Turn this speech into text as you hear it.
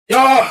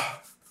Yo,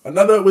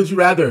 another would you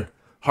rather.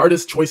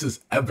 Hardest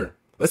choices ever.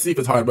 Let's see if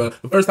it's hard, bro.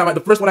 The first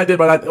one I did,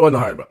 but it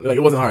wasn't hard, bro. Like, it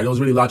wasn't hard. It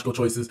was really logical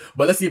choices.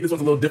 But let's see if this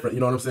one's a little different.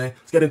 You know what I'm saying?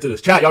 Let's get into this.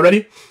 Chat, y'all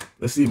ready?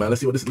 Let's see, man.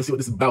 Let's see what this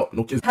is about.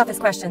 No kids.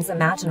 Toughest questions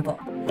imaginable.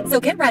 So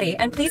get ready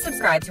and please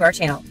subscribe to our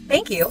channel.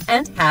 Thank you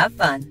and have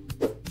fun.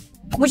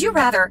 Would you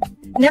rather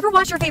never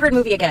watch your favorite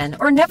movie again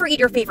or never eat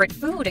your favorite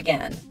food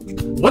again?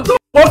 What the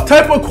fuck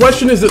type of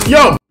question is this?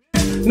 Yo,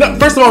 no,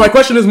 first of all, my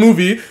question is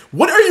movie.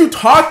 What are you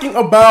talking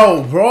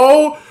about,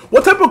 bro?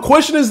 What type of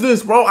question is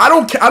this, bro? I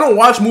don't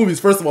watch movies,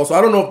 first of all, so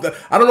I don't know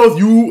if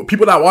you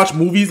people that watch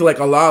movies, like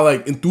a lot of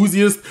like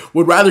enthusiasts,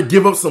 would rather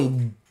give up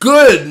some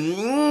good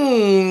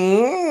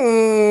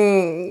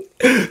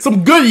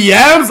some good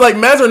yams. Like,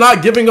 mans are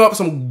not giving up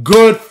some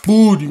good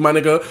food, my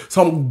nigga.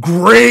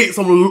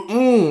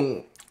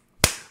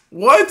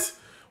 What?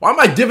 Why am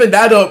I giving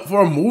that up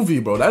for a movie,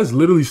 bro? That is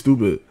literally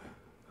stupid.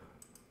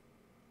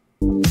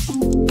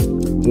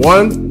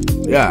 One?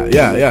 Yeah,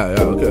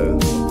 okay.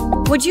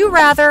 Would you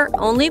rather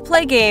only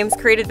play games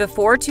created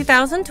before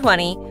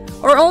 2020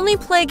 or only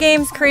play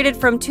games created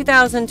from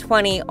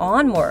 2020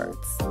 onwards?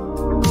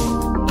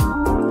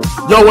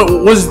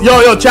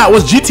 Yo, chat,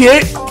 was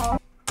GTA?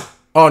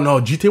 Oh no,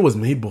 GTA was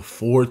made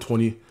before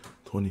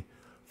 2020.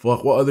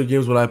 Fuck, what other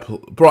games would I play?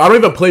 Bro, I don't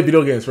even play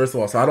video games, first of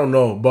all, so I don't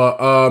know. But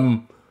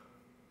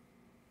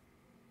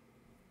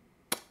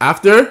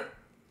after?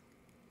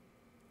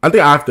 I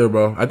think after,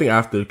 bro. I think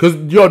after. Because,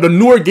 yo, the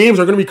newer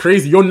games are going to be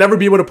crazy. You'll never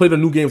be able to play the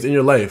new games in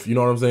your life. You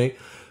know what I'm saying?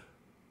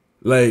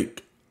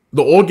 Like,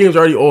 the old games are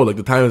already old. Like,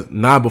 the time is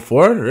not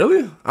before.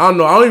 Really? I don't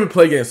know. I don't even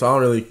play games, so I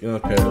don't really care.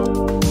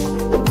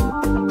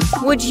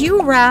 Would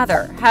you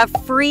rather have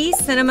free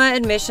cinema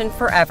admission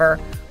forever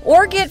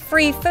or get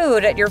free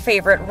food at your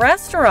favorite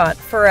restaurant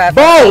forever?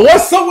 Bro,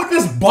 what's up with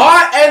this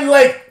bot and,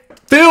 like,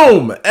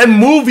 film and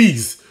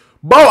movies?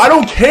 Bro, I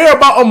don't care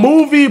about a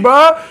movie,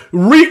 bro.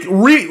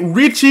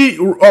 Richino.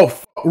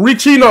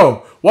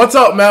 What's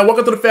up, man?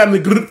 Welcome to the family.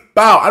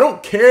 Bow. I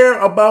don't care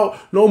about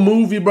no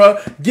movie, bro.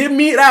 Give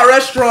me that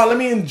restaurant. Let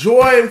me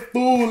enjoy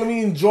food. Let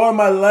me enjoy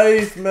my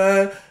life,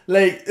 man.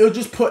 Like, it'll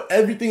just put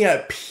everything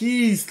at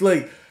peace.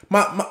 Like,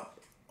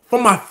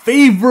 from my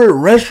favorite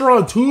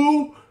restaurant,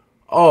 too?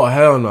 Oh,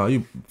 hell no.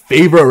 You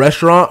favorite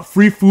restaurant?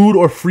 Free food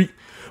or free...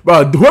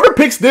 Bro, whoever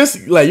picks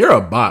this, like, you're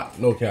a bot.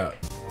 No cap.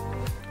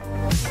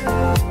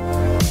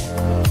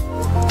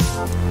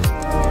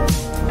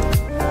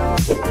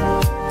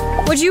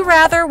 Would you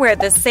rather wear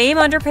the same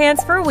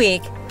underpants for a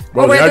week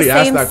Bro, or wear the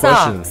same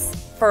socks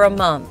for a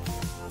month?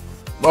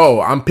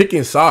 Bro, I'm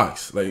picking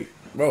socks. Like,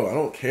 bro, I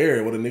don't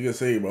care what a nigga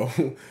say, bro.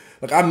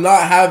 Like, I'm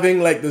not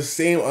having, like, the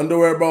same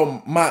underwear,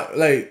 bro.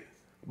 Like,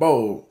 you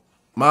know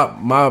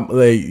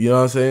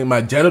what I'm saying? My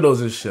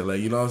genitals and shit,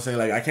 like, you know what I'm saying?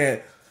 Like, I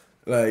can't,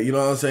 like, you know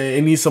what I'm saying?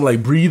 It needs some,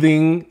 like,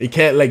 breathing. It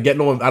can't, like, I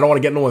don't want to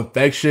get no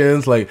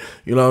infections. Like,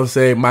 you know what I'm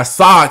saying? My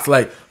socks,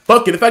 like,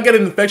 fuck it. If I get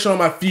an infection on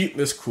my feet,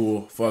 it's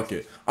cool. Fuck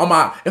it. If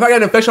I get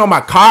an infection on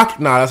my cock,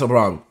 nah, that's a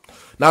problem.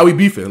 Now we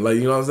beefing. Like,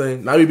 you know what I'm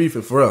saying? Now we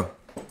beefing, for real.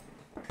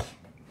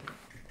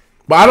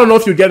 But I don't know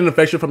if you get an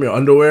infection from your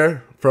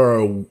underwear for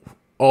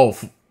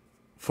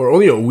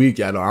only a week.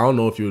 Yeah, no, I don't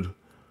know if you'd.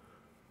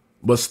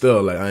 But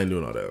still, like, I ain't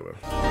doing all that, bro.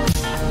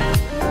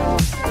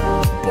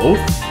 Both?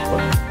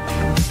 What?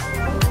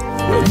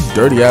 Yo, you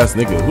dirty ass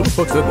nigga. Who the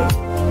fuck said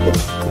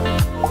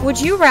that? Would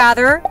you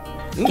rather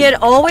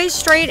get always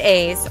straight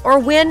A's or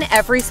win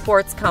every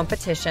sports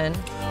competition?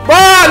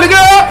 Bruh,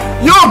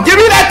 nigga! Yo, give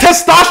me that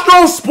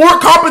testosterone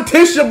sport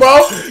competition,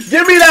 bro!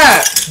 Give me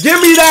that! Give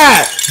me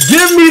that!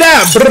 Give me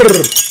that! Brr, brr,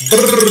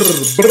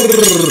 brr,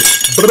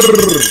 brr,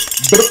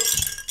 brr.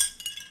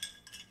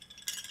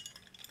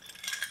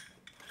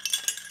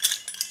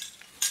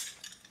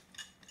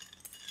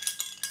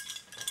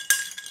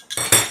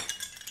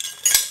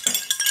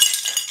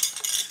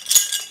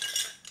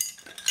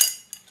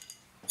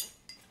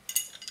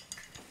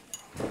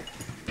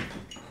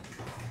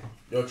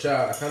 Yo,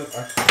 chat,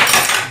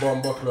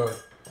 bomb buckler.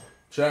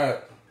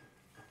 Chat.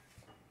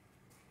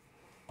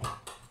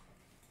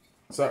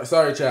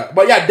 Sorry, chat.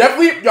 But yeah,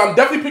 I'm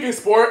definitely picking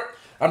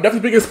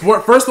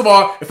sport. First of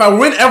all, if I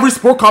win every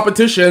sport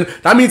competition,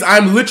 that means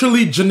I'm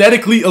literally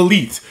genetically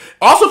elite.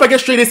 Also, if I get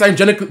straight A's, I'm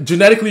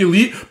genetically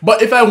elite.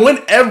 But if I win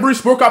every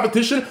sport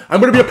competition, I'm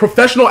gonna be a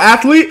professional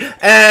athlete,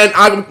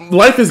 and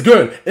life is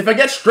good. If I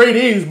get straight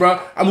A's, bro,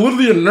 I'm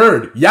literally a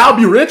nerd. Yeah, I'll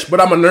be rich, but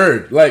I'm a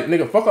nerd. Like,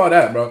 nigga, fuck all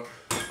that, bro.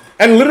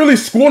 And literally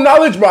school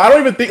knowledge, bro, I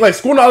don't even think, like,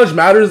 school knowledge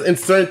matters in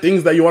certain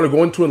things that you want to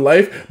go into in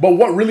life. But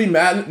what really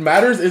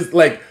matters is,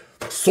 like,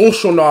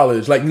 social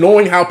knowledge. Like,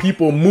 knowing how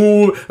people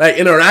move, like,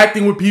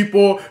 interacting with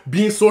people,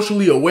 being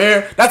socially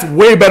aware. That's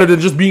way better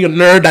than just being a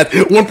nerd that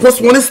 1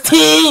 + 1 is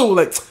 2.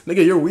 Like,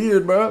 nigga, you're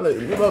weird, bro. Like,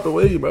 move out the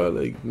way, bro.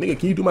 Like, nigga,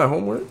 can you do my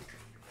homework?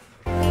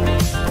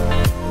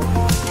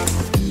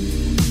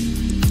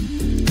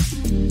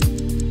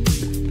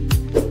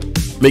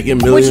 Making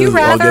millions. Would you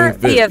rather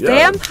be a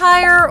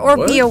vampire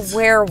or be a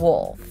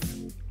werewolf?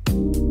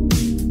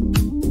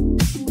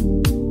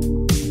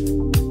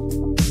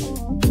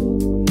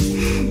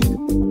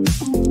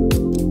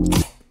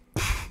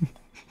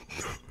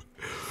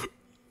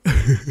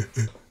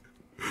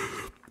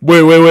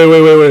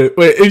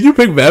 Wait. If you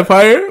pick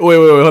vampire, wait,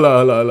 hold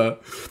on.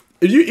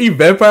 If you eat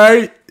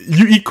vampire,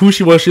 you eat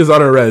coochie while she's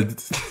on her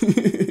reds.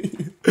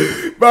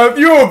 Bro, if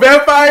you're a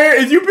vampire,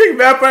 if you pick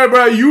vampire,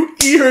 bro, you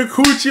eat her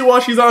coochie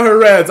while she's on her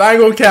reds. I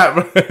ain't gonna cap,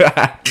 bro.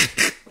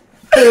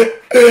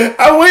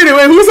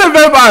 Wait, who said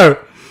vampire?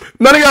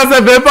 None of y'all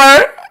said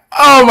vampire?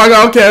 Oh my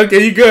god,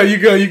 okay, you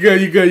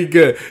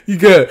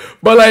good.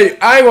 But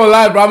like, I ain't gonna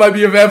lie, bro, I might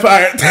be a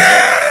vampire.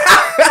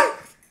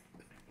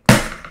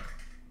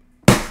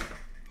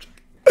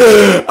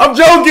 I'm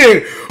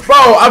joking,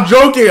 bro. I'm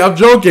joking. I'm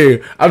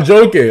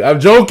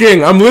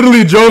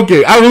literally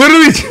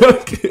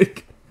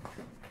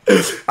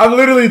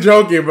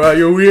joking, bro.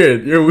 You're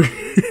weird.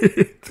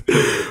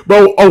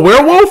 Bro, a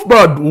werewolf,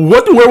 bro.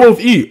 What do werewolves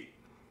eat?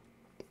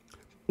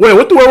 Wait,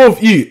 what do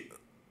werewolves eat?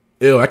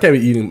 Ew, I can't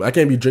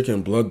be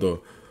drinking blood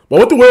though. But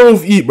what do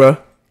werewolves eat, bro?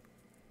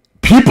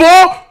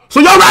 People? So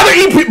y'all rather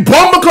eat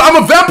bum because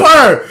I'm a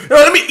vampire? Yo,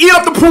 let me eat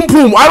up the poom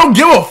poom. I don't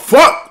give a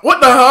fuck. What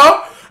the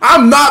hell?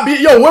 I'm not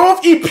being... Yo,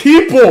 werewolves eat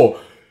people.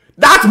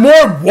 That's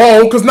more...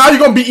 Whoa, because now you're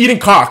going to be eating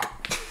cock.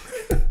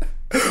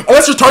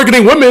 Unless you're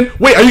targeting women.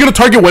 Wait, are you going to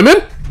target women?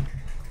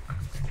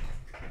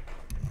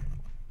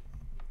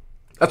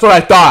 That's what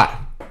I thought.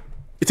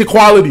 It's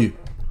equality.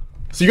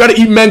 So you got to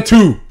eat men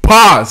too.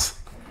 Pause.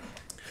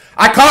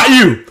 I caught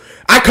you.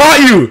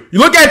 You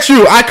look at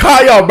you. I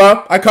caught y'all,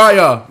 bro. I caught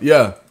y'all.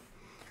 Yeah.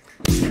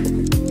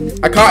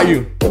 I caught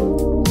you.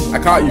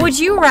 Would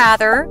you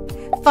rather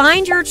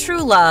find your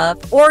true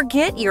love or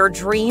get your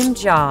dream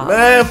job?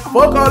 Man,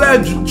 fuck all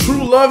that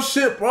true love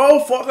shit,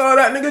 bro. Fuck all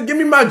that, nigga. Give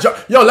me my job.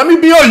 Yo, let me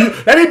be a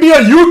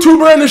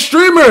YouTuber and a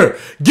streamer.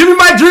 Give me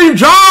my dream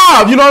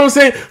job. You know what I'm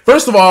saying?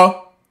 First of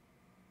all,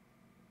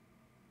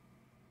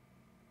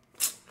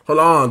 hold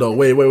on though.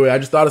 Wait. I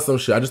just thought of some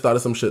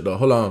shit though.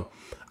 Hold on.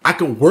 I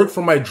can work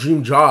for my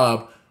dream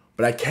job,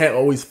 but I can't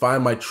always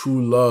find my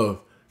true love.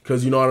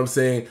 Cause you know what I'm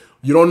saying?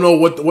 You don't know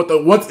what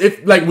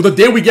if like the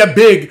day we get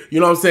big,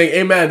 you know what I'm saying?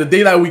 Hey man, the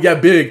day that we get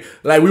big,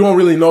 like we won't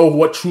really know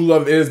what true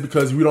love is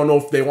because we don't know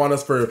if they want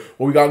us for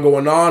what we got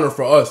going on or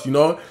for us, you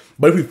know?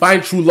 But if we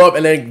find true love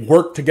and then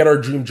work to get our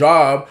dream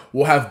job,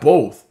 we'll have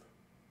both.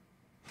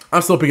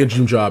 I'm still picking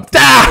dream job.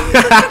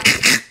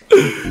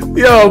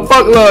 Yo,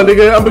 fuck love,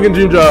 nigga. I'm picking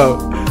dream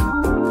job.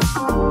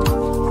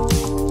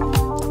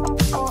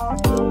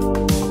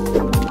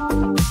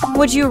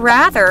 Would you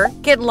rather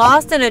get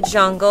lost in a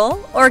jungle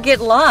or get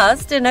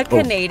lost in a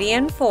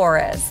Canadian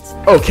forest?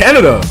 Oh,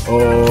 Canada.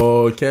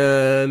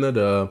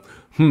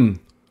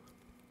 Nigga,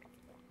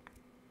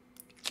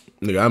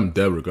 I'm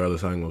dead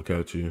regardless. I ain't gonna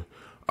catch you.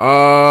 What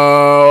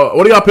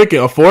are y'all picking?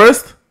 A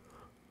forest?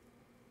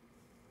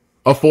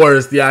 A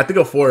forest. Yeah, I think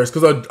a forest.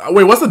 Cause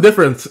wait, what's the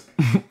difference?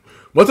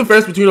 What's the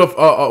difference between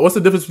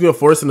a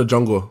forest and a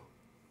jungle?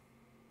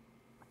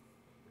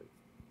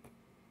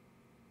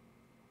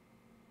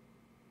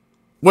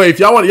 Wait, if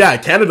y'all want, yeah,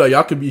 Canada,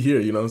 y'all could be here.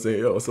 You know what I'm saying?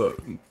 Yo, what's up?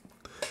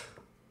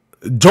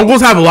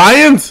 Jungles have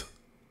lions?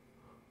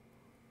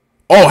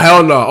 Oh,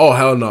 hell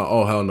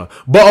no.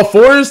 But a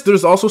forest,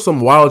 there's also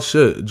some wild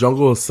shit.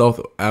 Jungle is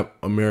South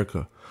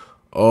America.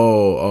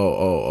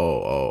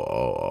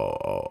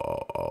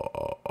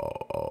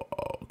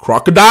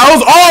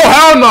 Crocodiles? Oh,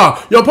 hell no.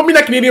 Yo, put me in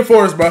that Canadian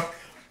forest, bro.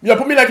 You know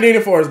what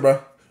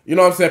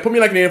I'm saying? Put me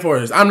in that Canadian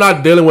forest. I'm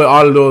not dealing with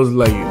all of those,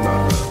 like,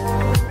 nah.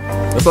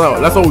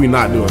 That's what we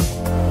not doing.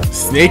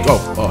 Snake?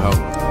 Oh, hell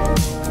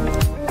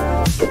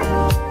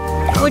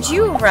no. Would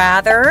you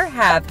rather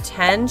have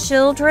 10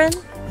 children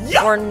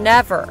or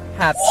never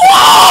have children?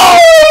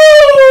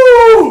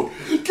 Whoa!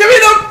 Give me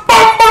the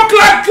bumper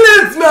clap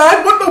kids,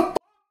 man! What the f?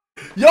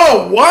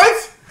 Yo,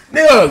 what?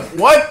 Nigga,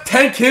 what?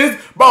 10 kids?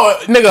 Bro,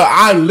 nigga,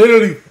 I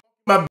literally f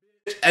my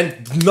bitch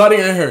and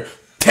nutting in her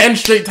 10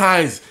 straight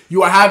times.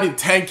 You are having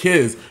 10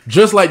 kids.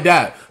 Just like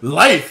that.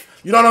 Life.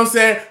 You know what I'm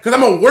saying? Because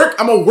I'm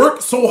gonna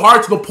work so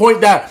hard to the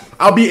point that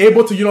I'll be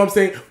able to, you know what I'm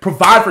saying,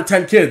 provide for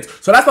 10 kids.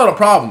 So that's not a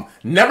problem.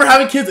 Never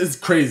having kids is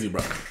crazy, bro.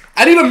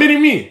 I need a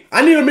mini-me.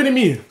 I need a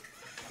mini-me,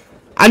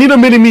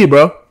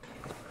 bro.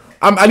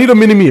 I need a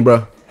mini-me,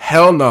 bro.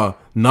 Hell nah.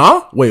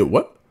 Nah? Wait,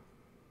 what?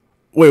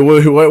 Wait,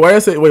 why y'all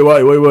saying, wait,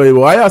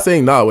 why y'all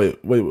saying nah? Wait.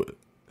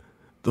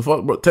 The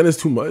fuck, bro? 10 is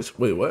too much?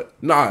 Wait, what?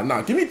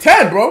 Nah. Give me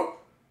 10, bro.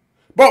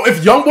 Bro,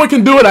 if Youngboy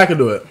can do it, I can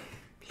do it.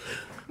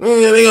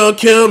 They gonna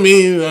kill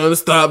me. I'm gonna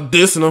stop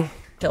dissing them.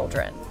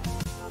 Children.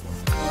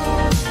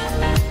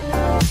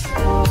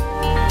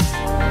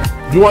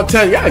 You want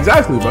 10? Yeah,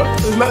 exactly, bro.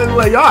 It's not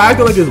like y'all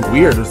acting like it's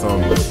weird or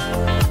something.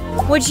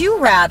 Would you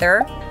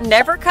rather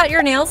never cut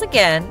your nails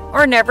again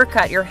or never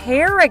cut your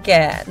hair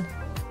again?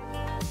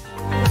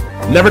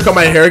 Never cut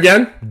my hair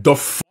again? The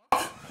fuck?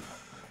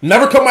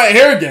 Never cut my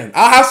hair again.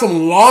 I'll have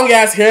some long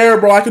ass hair,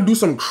 bro. I could do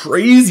some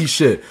crazy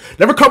shit.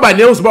 Never cut my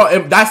nails,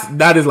 bro. That's some,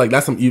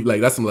 you know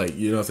what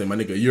I'm saying, my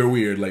nigga, you're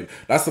weird. Like,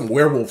 that's some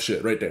werewolf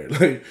shit right there.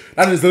 Like,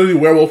 that is literally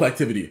werewolf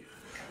activity.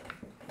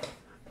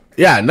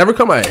 Yeah, never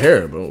cut my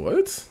hair, bro.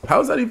 What? How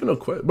is that even a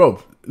question?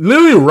 Bro,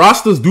 literally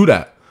Rastas do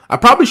that. I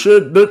probably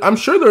should. I'm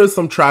sure there is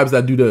some tribes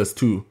that do this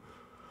too.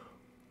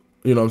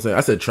 You know what I'm saying?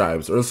 I said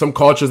tribes or some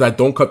cultures that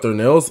don't cut their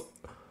nails.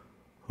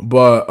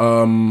 But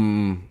I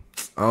don't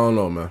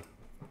know, man.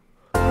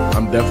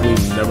 I'm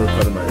definitely never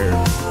cutting my hair.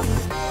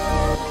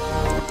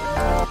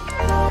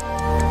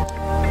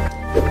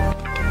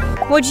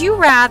 Would you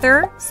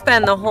rather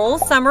spend the whole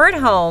summer at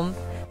home,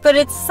 but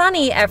it's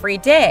sunny every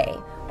day,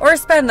 or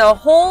spend the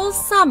whole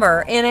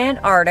summer in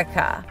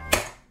Antarctica?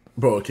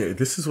 Bro, okay,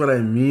 this is what I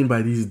mean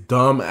by these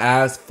dumb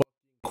ass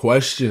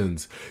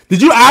questions.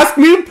 Did you ask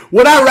me,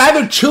 would I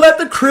rather chill at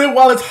the crib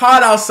while it's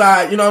hot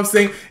outside? You know what I'm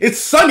saying? It's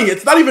sunny.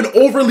 It's not even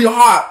overly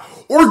hot.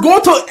 Or go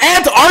to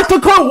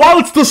Antarctica while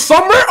it's the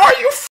summer? Are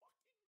you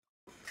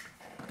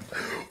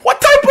what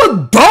type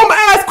of dumb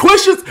ass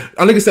questions?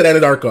 A nigga said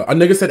Antarctica. A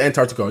nigga said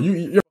Antarctica.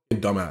 You're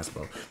fucking dumbass,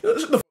 bro.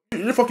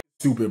 You're fucking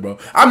stupid, bro.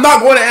 I'm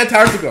not going to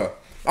Antarctica.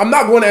 I'm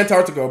not going to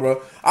Antarctica,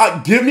 bro.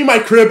 Give me my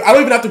crib. I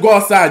don't even have to go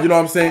outside, you know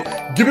what I'm saying?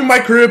 Give me my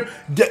crib.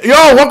 Yo,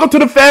 welcome to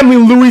the family,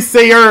 Louis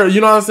Sayer,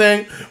 you know what I'm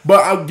saying?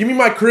 But give me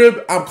my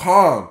crib. I'm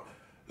calm.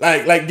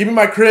 Like, give me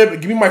my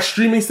crib. Give me my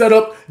streaming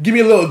setup. Give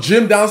me a little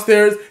gym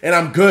downstairs, and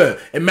I'm good.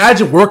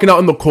 Imagine working out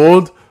in the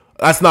cold.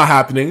 That's not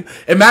happening.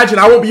 Imagine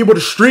I won't be able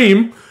to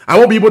stream. I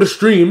won't be able to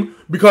stream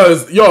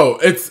because, yo,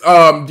 it's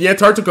the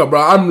Antarctica,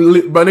 bro.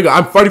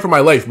 I'm fighting for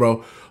my life,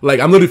 bro. Like,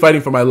 I'm literally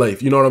fighting for my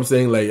life. You know what I'm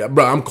saying? Like,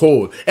 bro, I'm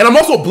cold. And I'm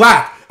also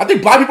black. I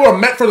think black people are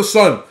meant for the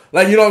sun.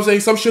 Like, you know what I'm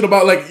saying? Some shit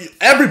about, like,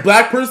 every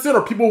black person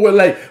or people with,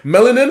 like,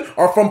 melanin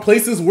are from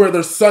places where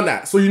there's sun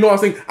at. So, you know what I'm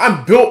saying?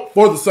 I'm built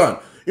for the sun.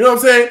 You know what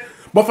I'm saying?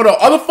 But for the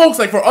other folks,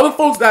 like, for other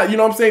folks that, you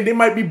know what I'm saying, they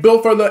might be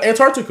built for the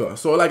Antarctica.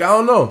 So, like, I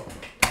don't know.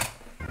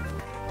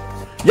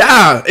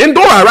 Yeah,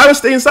 indoor. I'd rather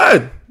stay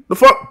inside. The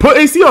fuck? Put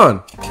AC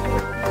on.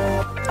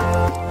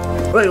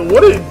 Like,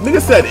 what is, nigga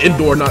said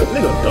indoor, not,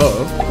 nigga,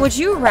 duh. Would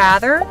you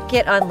rather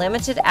get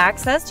unlimited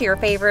access to your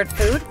favorite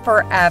food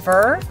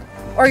forever,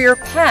 or your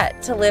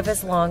pet to live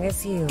as long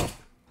as you?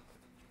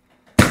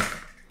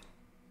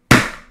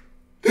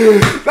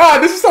 Nah,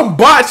 this is some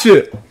bot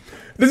shit.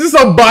 This is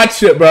some bot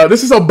shit, bro.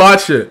 This is some bot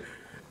shit.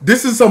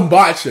 This is some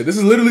bot shit. This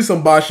is literally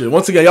some bot shit.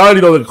 Once again, y'all already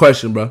know the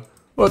question, bro.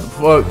 What the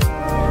fuck?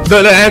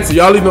 The answer.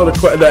 Y'all already know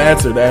the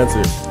answer. The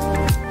answer.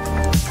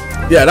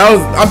 Yeah, that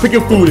was. I'm picking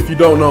food. If you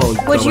don't know.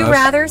 Would you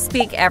rather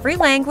speak every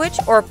language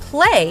or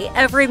play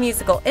every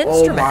musical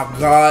instrument? Oh my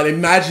god!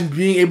 Imagine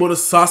being able to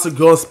sauce a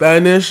girl in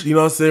Spanish. You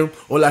know what I'm saying?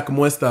 Hola,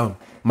 cómo está?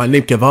 My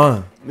name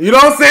Kevin. You know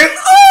what I'm saying?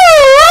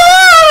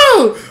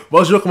 Oh!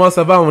 Bonjour, comment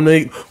ça va? Mon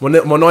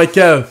nom est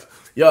Kev.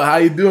 Yo, how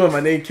you doing? My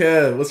name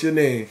Kev. What's your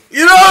name?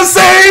 You know what I'm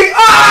saying?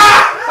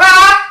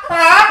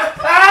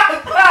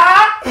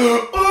 Ooh,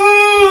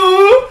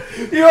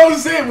 you know what I'm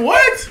saying?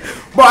 What?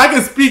 Bro, I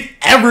can speak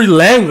every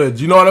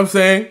language. You know what I'm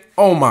saying?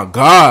 Oh my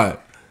god.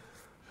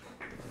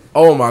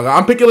 Oh my god.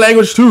 I'm picking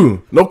language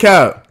too. No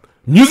cap.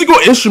 Musical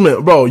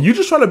instrument, bro. You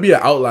just trying to be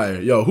an outlier.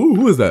 Yo,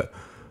 who is that?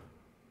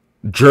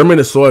 German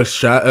is so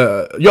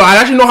yo, I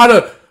actually know how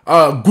to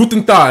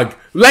Guten Tag.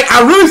 Like,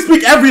 I really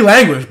speak every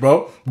language,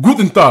 bro.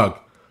 Guten Tag.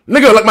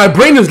 Nigga, like, my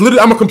brain is literally,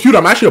 I'm a computer.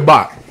 I'm actually a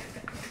bot.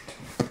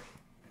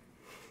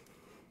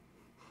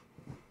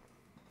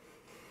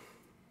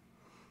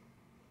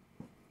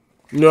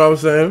 You know what I'm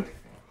saying?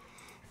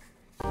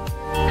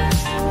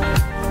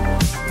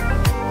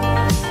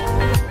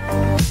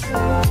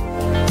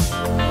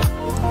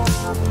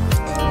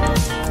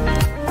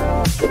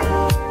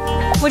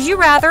 Would you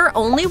rather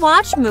only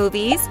watch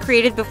movies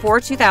created before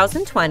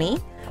 2020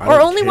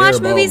 or only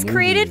watch movies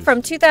created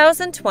from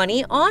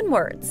 2020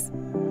 onwards?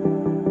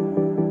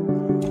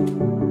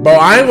 Bro,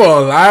 I ain't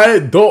gonna lie,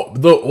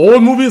 the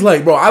old movies,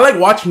 like, bro, I like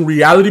watching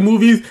reality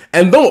movies,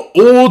 and the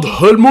old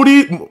hood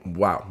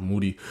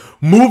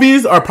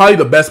movies are probably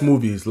the best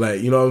movies, like,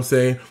 you know what I'm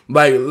saying?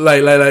 Like,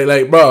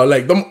 bro,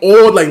 like, them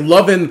old, like,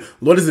 Love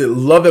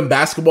and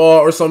Basketball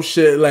or some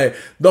shit, like,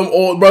 them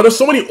old, bro, there's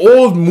so many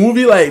old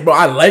movie, like, bro,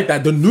 I like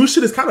that. The new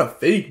shit is kind of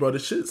fake, bro,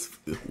 this shit's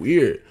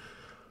weird.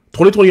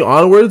 2020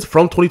 onwards,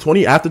 from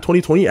 2020, after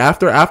 2020,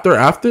 after?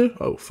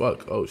 Oh,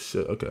 fuck, oh,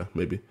 shit, okay,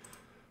 maybe.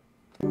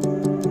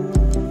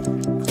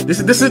 This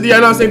is, yeah, I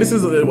know I'm saying, this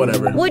is,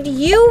 whatever. Would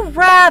you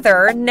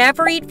rather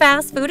never eat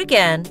fast food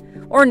again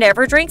or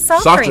never drink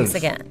soft drinks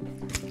again?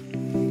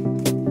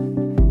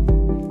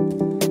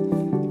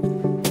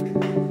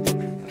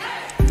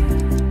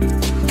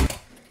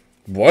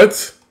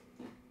 What?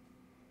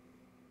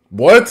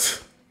 Bro,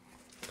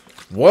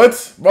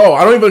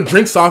 I don't even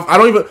drink soft, I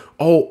don't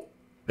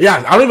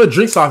even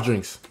drink soft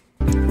drinks.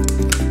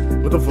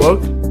 What the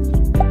fuck?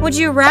 Would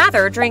you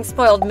rather drink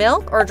spoiled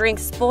milk or drink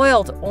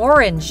spoiled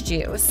orange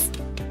juice?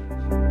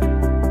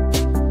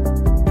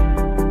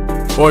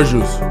 Orange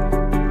juice.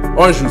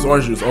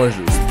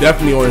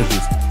 Definitely orange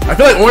juice. I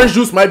feel like orange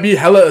juice might be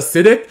hella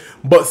acidic,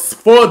 but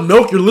spoiled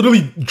milk, you're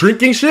literally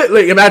drinking shit.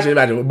 Like, imagine,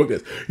 book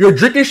this. You're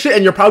drinking shit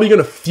and you're probably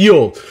gonna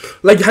feel.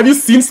 Like, have you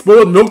seen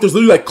spoiled milk? There's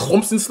literally like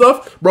clumps and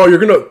stuff. Bro, you're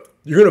gonna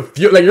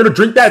feel, like, you're gonna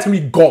drink that, it's gonna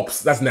be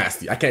gulps. That's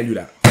nasty. I can't do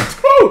that.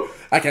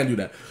 I can't do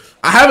that.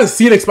 I haven't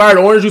seen expired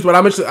orange juice, but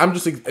I'm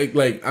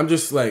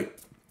just like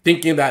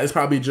thinking that it's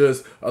probably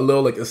just a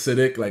little like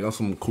acidic, like on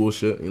some cool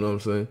shit. You know what I'm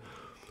saying?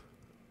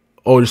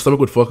 Oh, your stomach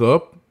would fuck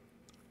up.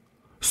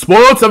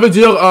 Spoiled, ça veut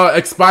dire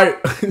expire,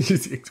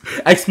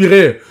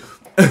 expirer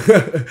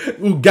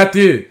ou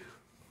gâté.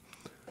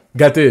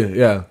 Gâté,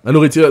 yeah. La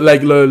nourriture,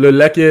 like le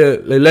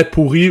lait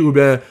pourri ou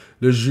bien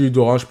le jus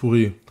d'orange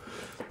pourri.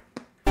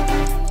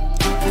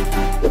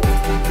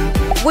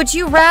 Would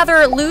you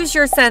rather lose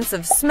your sense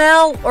of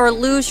smell or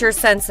lose your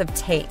sense of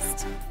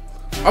taste?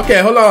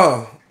 Okay, hold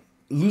on.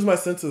 Lose my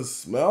sense of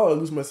smell or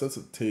lose my sense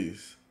of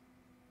taste?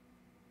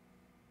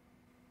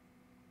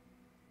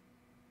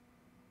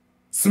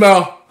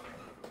 Smell.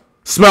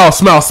 Smell.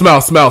 Fam,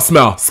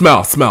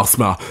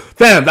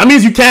 that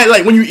means you can't,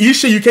 like, when you eat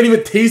shit, you can't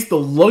even taste the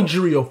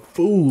luxury of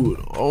food.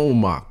 Oh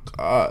my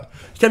god.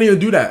 You can't even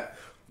do that.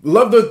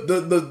 Love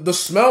the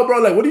smell, bro.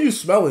 Like, what are you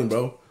smelling,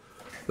 bro?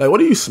 Like,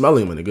 what are you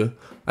smelling, my nigga?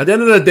 At the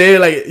end of the day,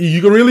 like,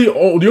 you can really, the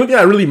only thing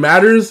that really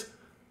matters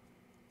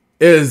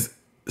is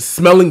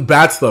smelling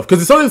bad stuff.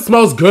 Because if something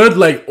smells good,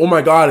 like, oh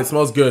my god, it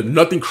smells good.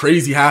 Nothing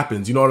crazy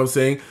happens, you know what I'm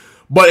saying?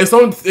 But if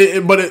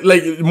something,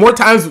 like, more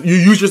times you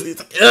use just, it's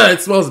like,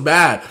 it smells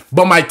bad.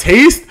 But my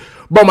taste,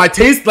 bro,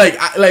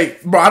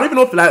 like, bro, I don't even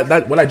know if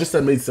that what I just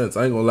said made sense.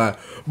 I ain't gonna lie.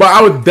 But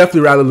I would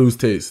definitely rather lose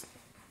taste.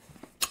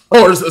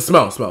 Or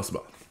smell.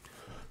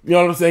 You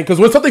know what I'm saying? Because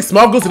when something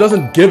smells good, it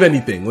doesn't give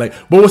anything. Like,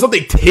 but when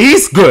something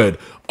tastes good,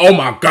 oh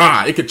my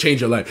god, it could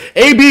change your life.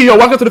 AB, yo,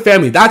 welcome to the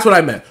family. That's what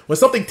I meant. When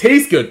something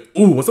tastes good,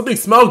 ooh, when something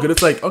smells good,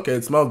 it's like, okay,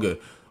 it smells good.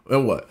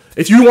 And what?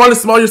 If you want to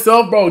smell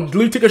yourself, bro,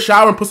 literally take a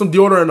shower and put some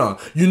deodorant on.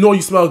 You know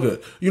you smell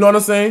good. You know what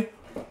I'm saying?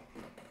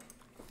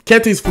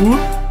 Can't taste food?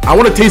 I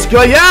want to taste good.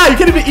 Like, yeah, you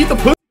can't even eat the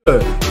pussy.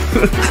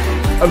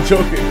 I'm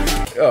joking.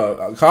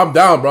 Yo, calm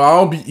down, bro. I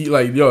don't be eat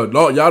like, yo,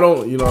 no, y'all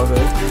don't, you know what I'm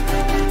saying?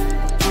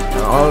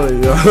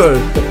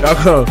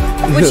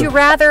 Would you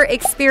rather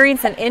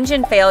experience an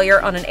engine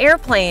failure on an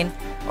airplane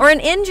or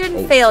an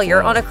engine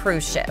failure on a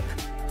cruise ship?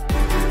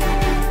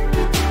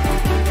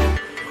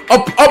 A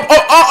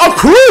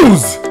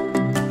cruise!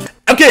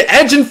 Okay,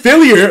 engine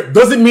failure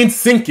doesn't mean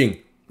sinking.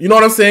 You know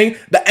what I'm saying?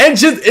 The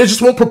engine, it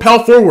just won't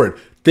propel forward.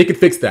 They can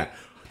fix that.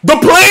 The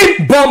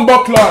plane,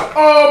 bomba clock.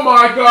 Oh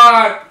my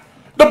god.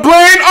 The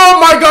plane, oh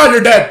my god,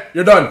 you're dead.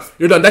 You're done.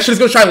 That shit's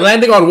gonna try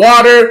landing on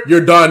water.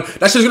 You're done.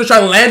 That shit's gonna try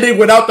landing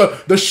without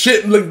the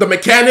shit, like the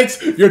mechanics.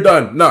 You're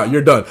done. Nah,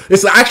 you're done.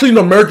 It's actually an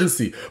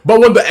emergency. But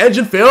when the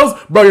engine fails,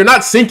 bro, you're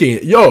not sinking.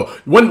 Yo,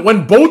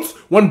 when boats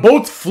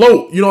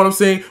float, you know what I'm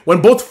saying?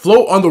 When boats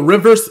float on the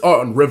rivers,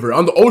 on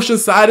the ocean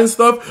side and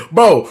stuff,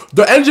 bro,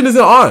 the engine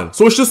isn't on,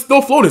 so it's just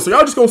still floating. So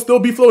y'all just gonna still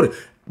be floating.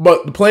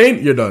 But the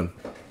plane, you're done.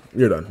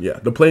 Yeah,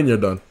 the plane, you're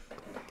done.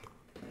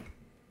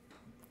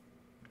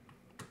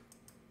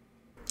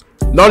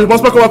 Non, je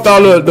pense pas qu'on va faire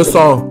le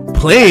son.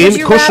 Plane, Would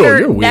you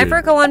rather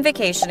never go on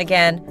vacation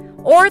again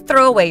or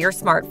throw away your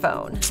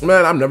smartphone?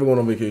 Man, I'm never going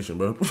on vacation,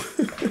 bro.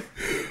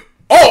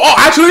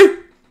 Actually,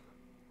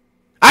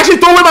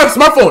 throw away my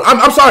smartphone.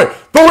 I'm sorry.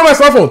 Throw away my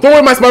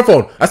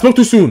smartphone. I spoke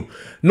too soon.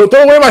 No,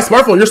 throw away my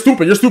smartphone. You're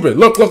stupid.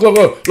 Look.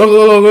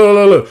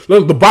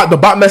 The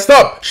bot messed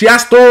up. She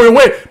asked throw it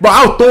away. Bro,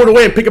 I'll throw it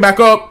away and pick it back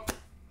up.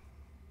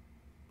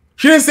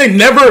 She didn't say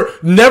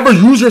never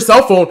use your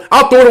cell phone.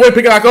 I'll throw it away,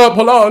 pick it back up.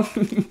 Hold on.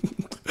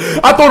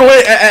 I'll throw it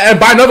away and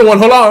buy another one.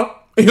 Hold on.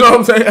 You know what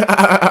I'm saying?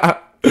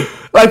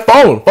 Like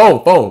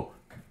phone.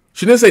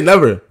 She didn't say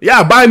never.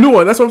 Yeah, buy a new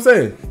one. That's what I'm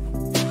saying.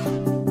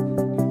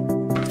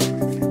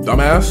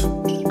 Dumbass.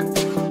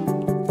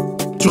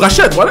 Tu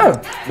rachètes, voilà.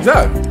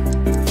 Exact.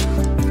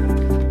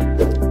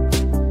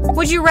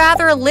 Would you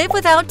rather live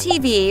without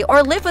TV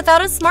or live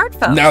without a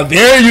smartphone? Now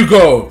there you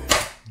go.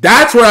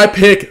 That's where I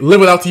pick live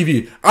without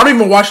TV. I don't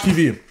even watch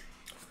TV.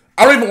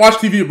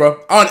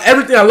 Bro. On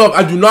everything I love,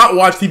 I do not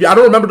watch TV. I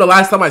don't remember the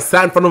last time I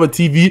sat in front of a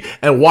TV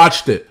and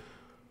watched it.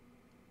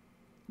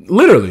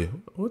 Literally.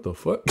 What the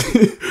fuck?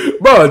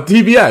 Bro,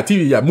 TV,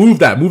 yeah. Move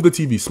the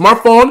TV.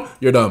 Smartphone,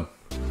 you're dumb.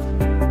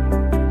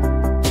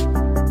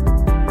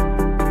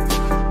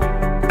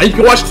 And you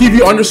can watch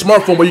TV on your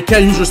smartphone, but you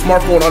can't use your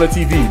smartphone on a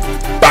TV.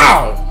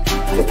 Bow!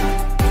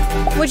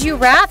 Would you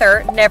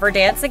rather never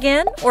dance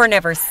again or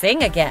never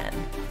sing again?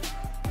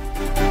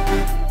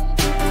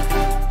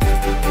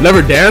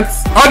 Never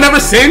dance? Oh, never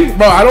sing?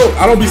 Bro, I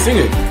don't be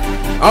singing.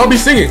 I don't be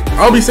singing.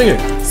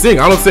 Sing,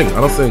 I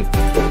don't sing.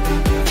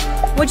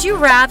 Would you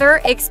rather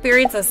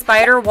experience a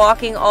spider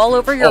walking all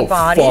over your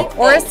body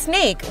or a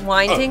snake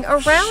winding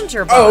around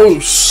your body? Oh,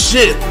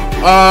 shit.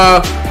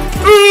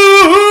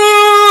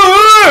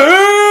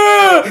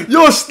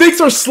 Yo,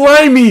 snakes are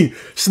slimy.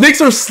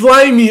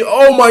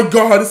 Oh my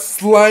god, it's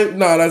slime.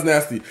 Nah, that's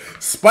nasty.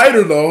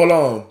 Spider though, hold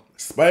on.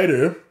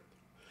 Spider.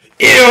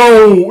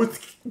 Ew.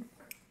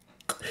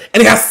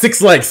 And it has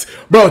 6 legs.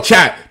 Bro,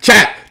 chat.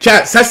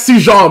 Ça 6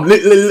 jambes.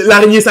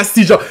 L'araignée, ça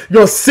 6 jambes.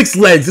 Yo, 6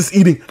 legs, just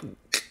eating.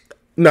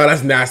 No,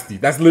 that's nasty.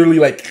 That's literally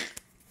like,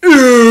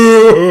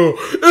 ew.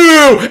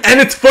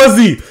 And it's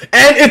fuzzy.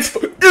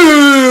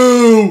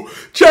 Ew.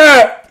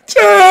 Chat,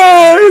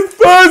 it's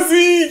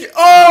fuzzy.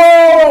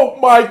 Oh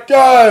my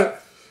god.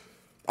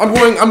 I'm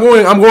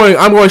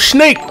going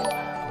snake.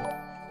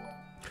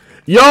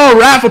 Yo,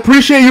 Raph,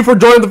 appreciate you for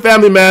joining the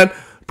family, man.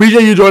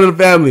 Appreciate you joining the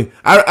family.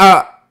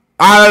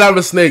 I'd rather have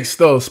a snake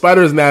still.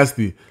 Spider is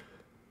nasty.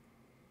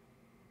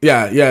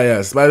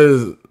 Yeah.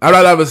 Spiders. I'd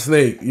rather have a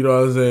snake. You know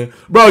what I'm saying?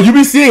 Bro, you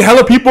be seeing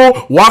hella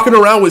people walking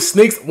around with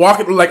snakes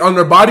walking like on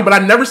their body, but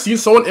I've never seen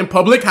someone in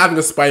public having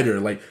a spider.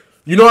 Like,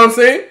 you know what I'm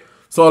saying?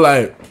 So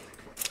like,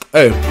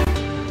 hey.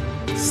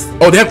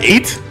 Oh, they have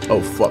 8?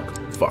 Oh, fuck.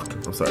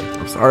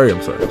 I'm sorry.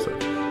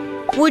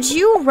 Would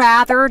you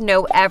rather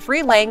know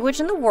every language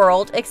in the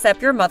world except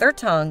your mother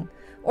tongue,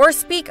 or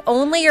speak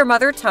only your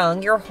mother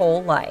tongue your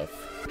whole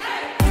life?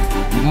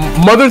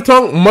 Mother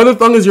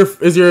tongue is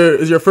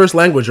your first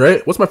language,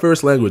 right? What's my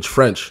first language?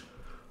 French.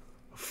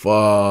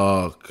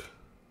 Fuck.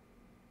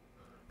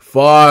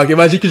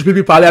 Imagine que je peux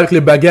plus parler avec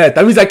les baguettes.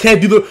 That means I can't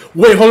do the...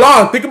 Wait, hold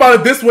on. Think about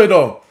it this way,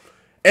 though.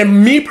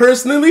 And me,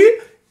 personally,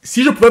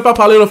 si je pouvais pas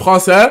parler le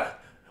français,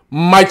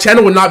 my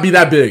channel would not be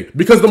that big.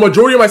 Because the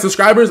majority of my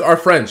subscribers are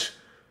French.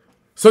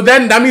 So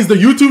then, that means the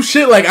YouTube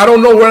shit, like, I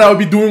don't know what I would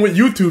be doing with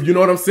YouTube. You know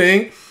what I'm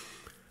saying?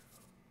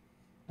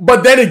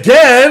 But then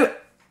again...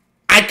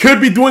 I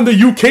could be doing the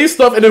UK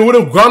stuff and it would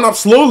have gone up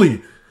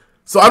slowly.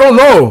 So I don't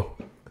know.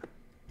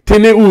 T'es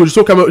né où?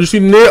 Je suis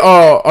né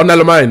en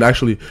Allemagne,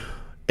 actually.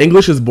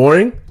 English is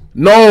boring?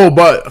 No,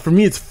 but for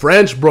me it's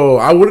French, bro.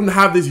 I wouldn't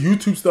have this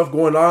YouTube stuff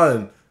going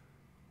on.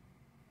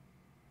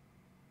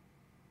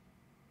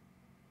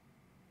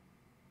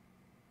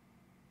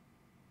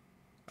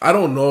 I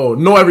don't know.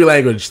 Know every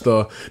language,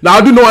 though. Now,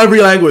 I do know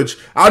every language.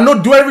 Do I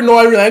ever know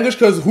every language?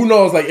 Because who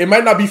knows? Like, it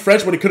might not be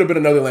French, but it could have been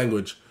another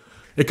language.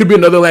 It could be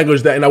another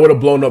language and I would have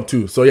blown up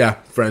too. So yeah,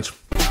 French.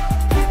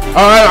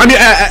 I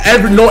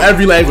know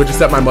every language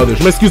except my mother's.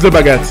 Je m'excuse le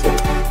baguette.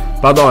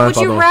 Pardon. Would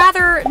you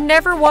rather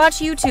never watch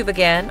YouTube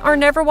again or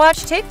never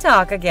watch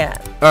TikTok again?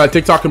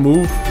 TikTok can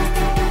move.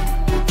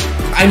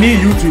 I need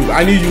YouTube,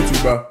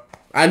 bro.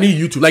 I need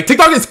YouTube. Like,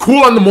 TikTok is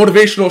cool on the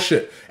motivational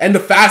shit. And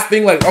the fast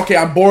thing, like, okay,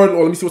 I'm bored.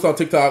 Or let me see what's on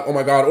TikTok. Oh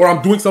my God. Or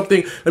I'm doing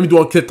something. Let me do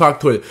on TikTok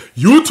to it.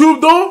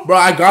 YouTube, though, bro,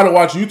 I gotta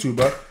watch YouTube,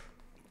 bro.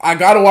 I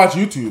gotta watch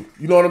YouTube.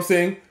 You know what I'm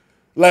saying?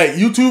 Like,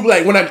 YouTube,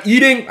 like, when I'm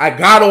eating, I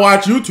gotta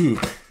watch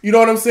YouTube. You know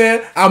what I'm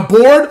saying? I'm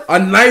bored, a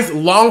nice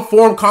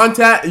long-form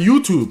content,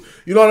 YouTube.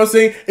 You know what I'm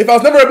saying? If I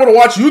was never able to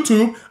watch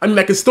YouTube, I mean,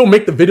 I could still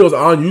make the videos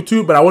on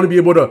YouTube, but I wouldn't be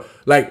able to,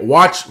 like,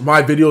 watch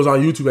my videos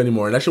on YouTube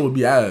anymore. And that shit would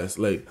be ass.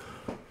 Like,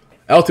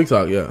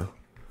 TikTok, yeah.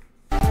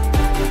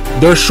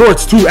 There's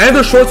shorts, too. And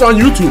there's shorts on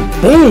YouTube.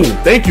 Boom!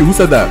 Thank you. Who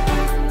said that?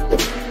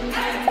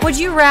 Would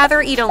you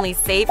rather eat only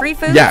savory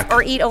foods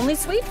or eat only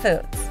sweet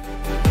foods?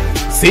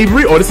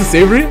 Savory? Oh, this is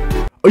savory?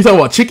 Oh, you talking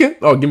about chicken?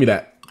 Oh, give me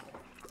that.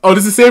 Oh,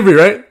 this is savory,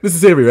 right?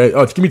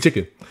 Oh, give me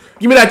chicken.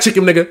 Give me that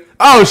chicken, nigga.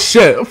 Oh,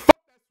 shit. Fuck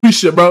that sweet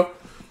shit, bro.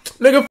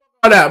 Nigga,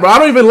 fuck that, bro. I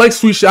don't even like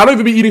sweet shit. I don't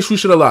even be eating sweet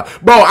shit a lot.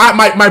 Bro,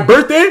 my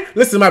birthday,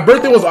 listen, my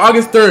birthday was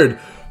August 3rd.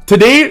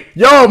 Today,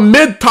 yo,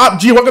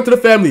 mid-top G, welcome to the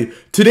family.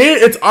 Today,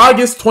 it's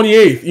August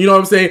 28th. You know what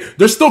I'm saying?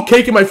 There's still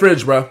cake in my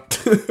fridge, bro.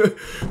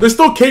 There's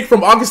still cake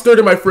from August 3rd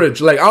in my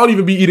fridge. Like, I don't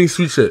even be eating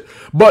sweet shit.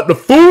 But the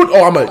food,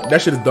 oh,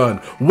 that shit is done.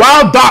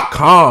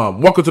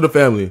 Wild.com. Welcome to the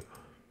family.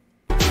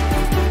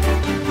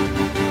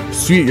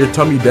 Sweet, your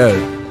tummy dead.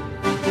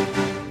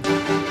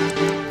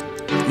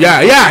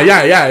 Yeah.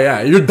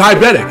 You're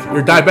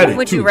diabetic.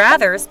 Would you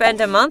rather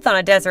spend a month on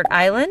a desert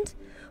island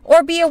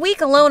or be a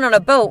week alone on a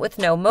boat with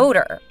no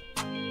motor?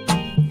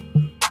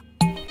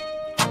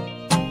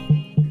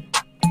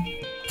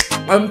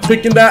 I'm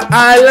picking the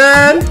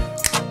island.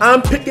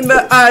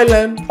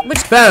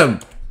 Fam,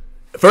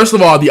 first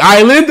of all, the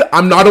island,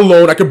 I'm not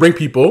alone. I could bring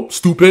people.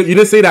 Stupid. You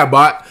didn't say that,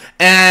 bot.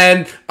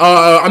 And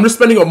I'm just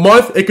spending a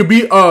month. It could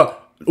be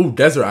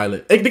desert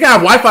island. They can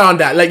have Wi-Fi on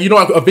that. Like, you know,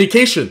 a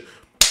vacation.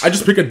 I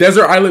just pick a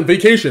desert island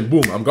vacation.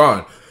 Boom, I'm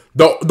gone.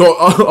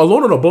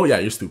 Alone on a boat, yeah,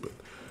 you're stupid.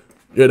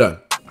 You're done.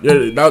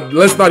 Now,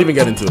 let's not even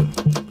get into it.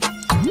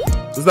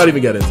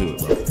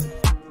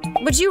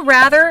 Bro. Would you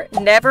rather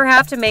never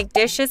have to make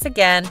dishes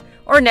again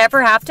or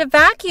never have to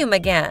vacuum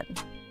again?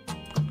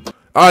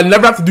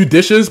 Never have to do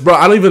dishes, bro.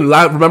 I don't even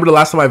remember the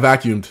last time I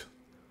vacuumed.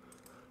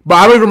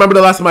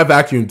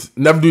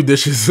 Never do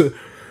dishes.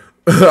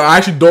 I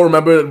actually don't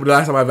remember the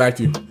last time I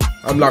vacuumed.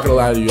 I'm not gonna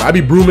lie to you. I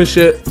be brooming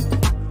shit.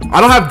 I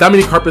don't have that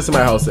many carpets in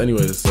my house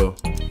anyways, so.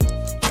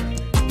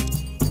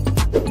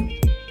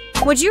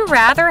 Would you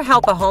rather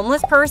help a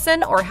homeless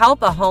person or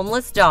help a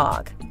homeless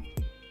dog?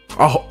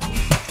 Oh.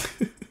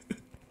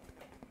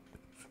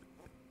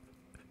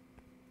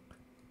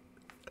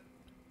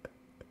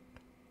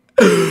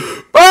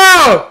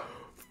 Bro!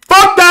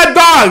 Fuck that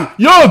dog!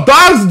 Yo,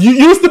 dogs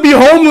used to be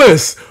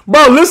homeless.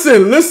 Bro,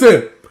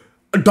 listen.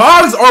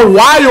 Dogs are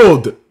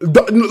wild.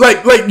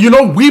 Like you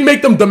know, we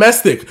make them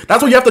domestic.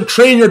 That's why you have to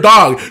train your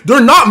dog.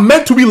 They're not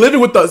meant to be living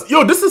with us.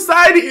 Yo, this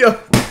society...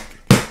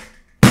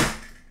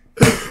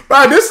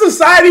 Bro, this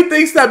society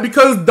thinks that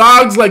because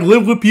dogs like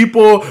live with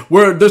people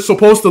where they're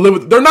supposed to live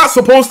with... They're not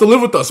supposed to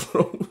live with us,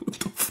 bro. What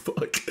the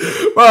fuck?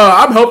 Bro,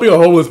 I'm helping a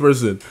homeless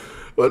person.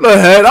 What the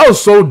heck? That was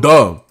so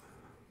dumb.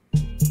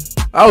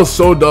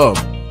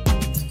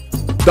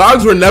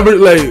 Dogs were never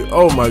like...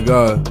 Oh my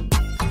God.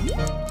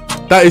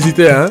 T'as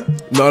hésité, hein?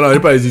 Non, j'ai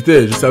pas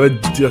hésité. Je savais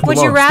directement. Would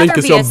you rather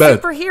be a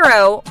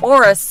superhero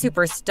or a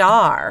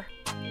superstar?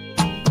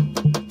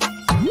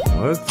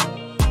 What?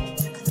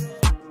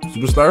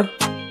 Superstar?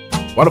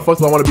 Why the fuck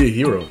do I want to be a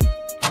hero?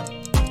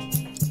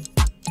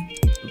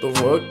 What the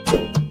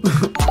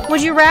fuck?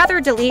 Would you rather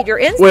delete your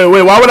Instagram?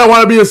 Wait. Why would I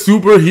want to be a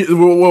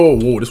superhero?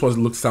 Whoa. This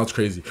one sounds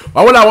crazy.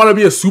 Why would I want to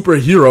be a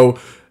superhero?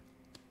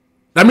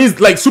 That means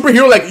like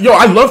superhero, like yo,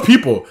 I love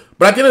people,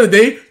 but at the end of the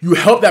day, you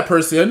help that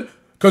person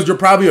because you're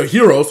probably a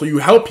hero, so you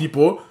help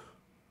people.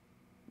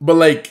 But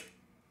like,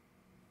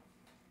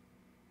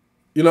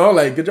 you know,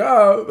 like good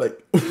job, like,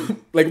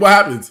 like what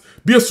happens?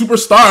 Be a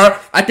superstar.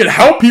 I can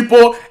help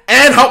people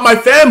and help my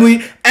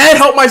family and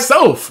help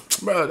myself,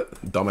 bro.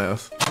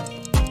 Dumbass.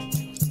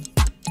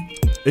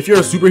 If you're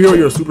a superhero,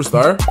 you're a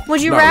superstar.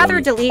 Would you rather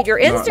delete your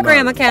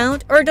Instagram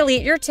account or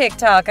delete your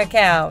TikTok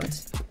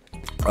account?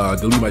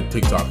 Delete my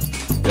TikTok,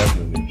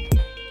 definitely.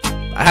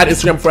 I had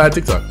Instagram before I had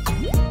TikTok.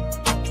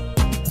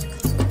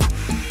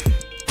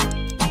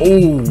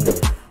 Oh,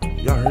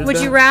 y'all heard Would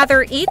that? you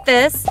rather eat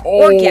this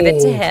or give it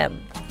to him?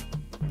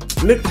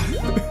 Look at this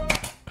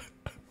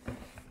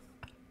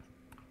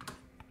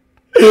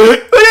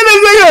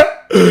nigga!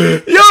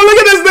 Yo, look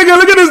at this nigga!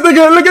 Look at this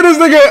nigga! Look at this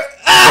nigga!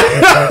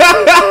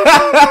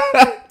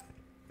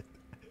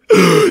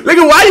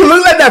 Nigga, why you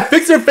look like that?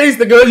 Fix your face,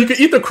 nigga. You can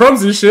eat the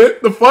crumbs and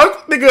shit. The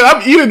fuck? Nigga,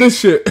 I'm eating this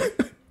shit.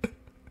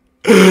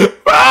 I'm eating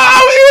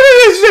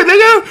this shit,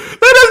 nigga.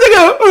 Look at this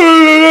nigga.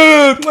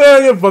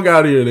 Man, get the fuck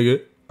out of here,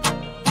 nigga.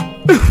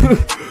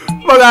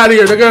 Fuck out of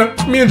here,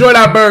 nigga. Me enjoy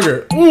that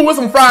burger. Ooh, with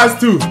some fries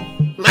too.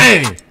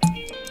 Man.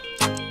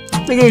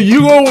 Nigga,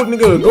 you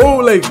go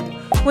like.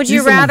 Would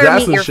you rather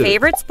meet your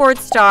favorite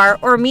sports star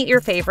or meet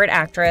your favorite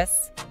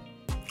actress?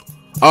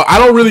 I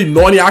don't really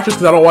know any actors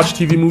because I don't watch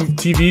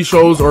TV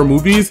shows or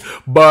movies,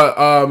 but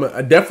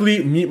I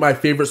definitely meet my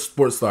favorite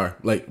sports star.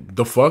 Like,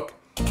 the fuck?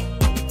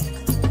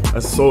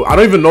 That's so... I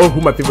don't even know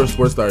who my favorite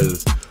sports star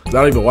is. I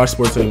don't even watch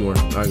sports anymore.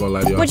 I ain't gonna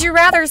lie to y'all. Would you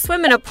rather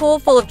swim in a pool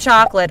full of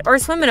chocolate or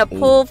swim in a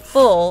pool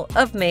full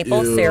of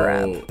maple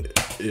syrup?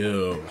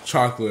 Ew.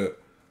 Chocolate.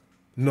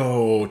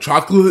 No.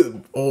 Chocolate...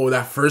 Oh,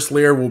 that first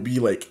layer will be,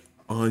 like,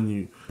 on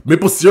you.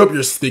 Maple syrup,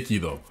 you're sticky,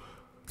 though.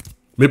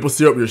 Maple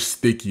syrup, you're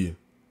sticky.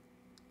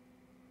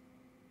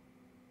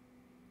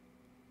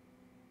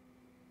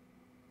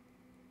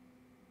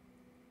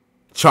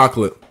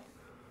 Chocolate.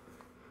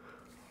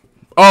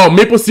 Oh,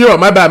 maple syrup.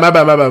 My bad,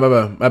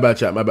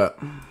 chat. My bad.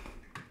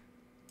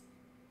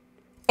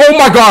 Oh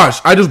my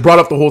gosh. I just brought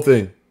up the whole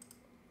thing.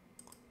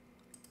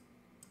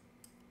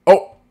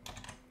 Oh.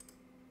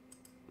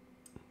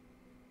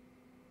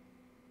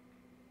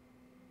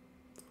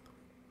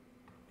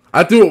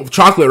 I threw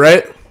chocolate,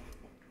 right?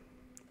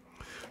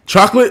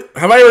 Chocolate.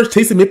 Have I ever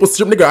tasted maple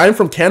syrup? Nigga, I'm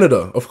from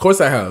Canada. Of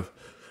course I have.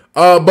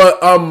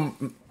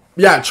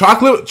 Yeah,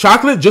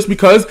 chocolate just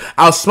because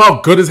I'll smell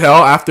good as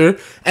hell after.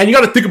 And you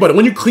gotta think about it.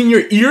 When you clean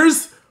your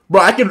ears, bro,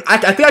 I think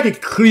I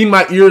could clean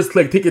my ears,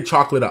 like taking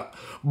chocolate out.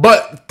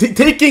 But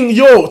taking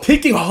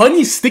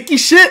honey sticky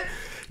shit,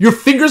 your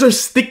fingers are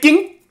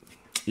sticking.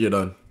 You're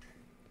done.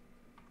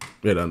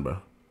 You're done, bro.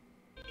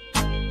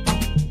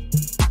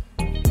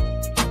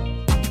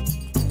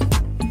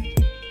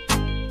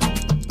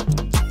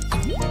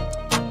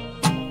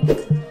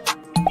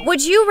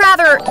 Would you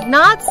rather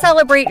not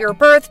celebrate your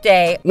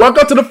birthday?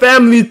 Welcome to the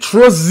family,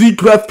 Trust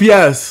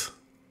FPS.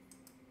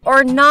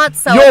 Or not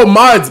celebrate? Yo,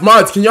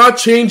 mods, can y'all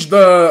change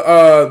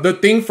the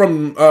thing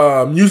from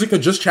music to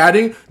just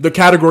chatting? The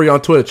category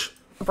on Twitch.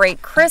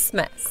 Celebrate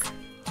Christmas.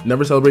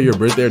 Never celebrate your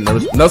birthday.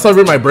 Never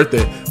celebrate my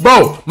birthday,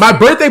 bro. My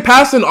birthday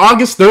passed on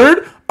August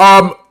 3rd.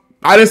 I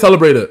didn't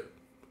celebrate it.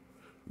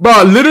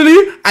 Bro,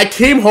 literally, I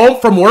came home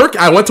from work.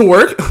 I went to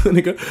work.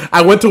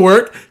 I went to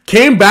work.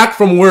 Came back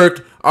from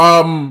work.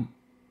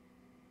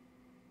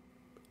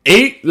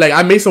 Ate, like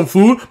I made some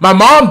food. My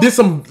mom did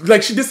some,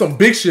 like she did some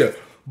big shit.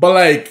 But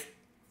like,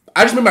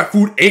 I just made my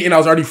food, ate, and I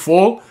was already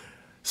full.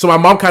 So my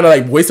mom kind of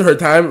like wasted her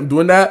time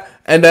doing that.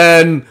 And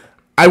then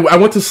I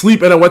went to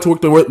sleep and I went to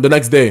work the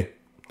next day.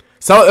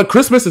 So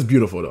Christmas is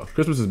beautiful though.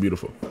 Christmas is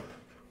beautiful.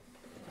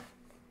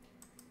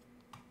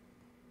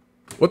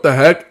 What the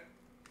heck?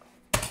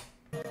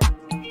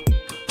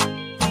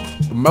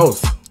 The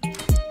mouse.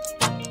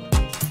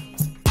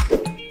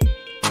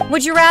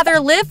 Would you rather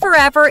live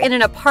forever in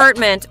an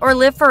apartment or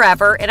live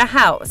forever in a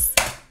house?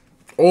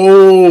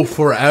 Oh,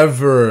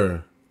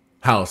 forever.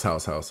 House.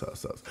 Just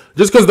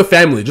because of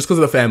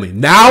the family.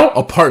 Now,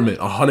 apartment,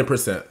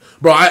 100%.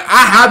 Bro, I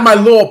had my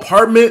little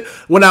apartment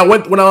when I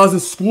was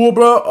in school,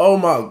 bro. Oh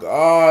my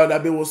God,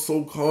 that bit was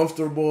so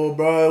comfortable,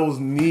 bro. It was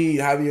neat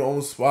having your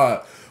own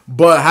spot.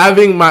 But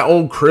having my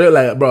own crib,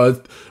 like,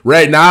 bro,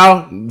 right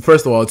now,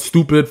 first of all, it's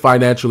stupid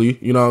financially,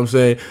 you know what I'm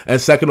saying?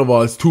 And second of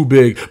all, it's too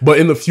big. But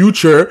in the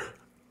future,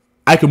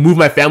 I could move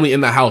my family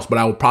in the house, but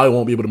I probably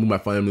won't be able to move my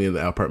family in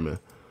the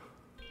apartment.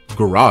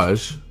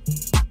 Garage?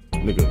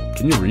 Nigga,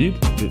 can you read?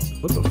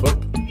 What the fuck?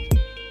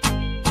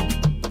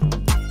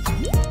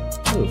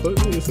 What the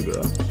fuck? It's a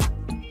garage.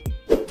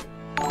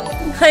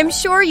 I'm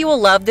sure you will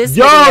love this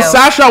Yo, video.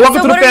 Sasha,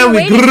 welcome to the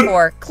family. What are you waiting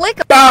for?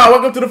 Click.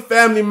 Welcome to the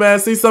family, man.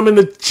 Say something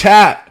in the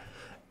chat.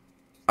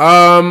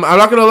 I'm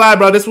not gonna lie,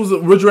 bro. This was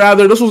would you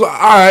rather. This was all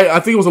right. I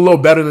think it was a little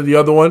better than the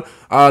other one.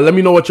 Let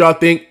me know what y'all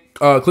think.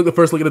 Click the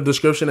first link in the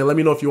description and let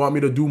me know if you want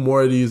me to do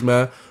more of these,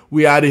 man.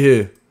 We out of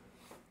here,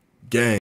 gang.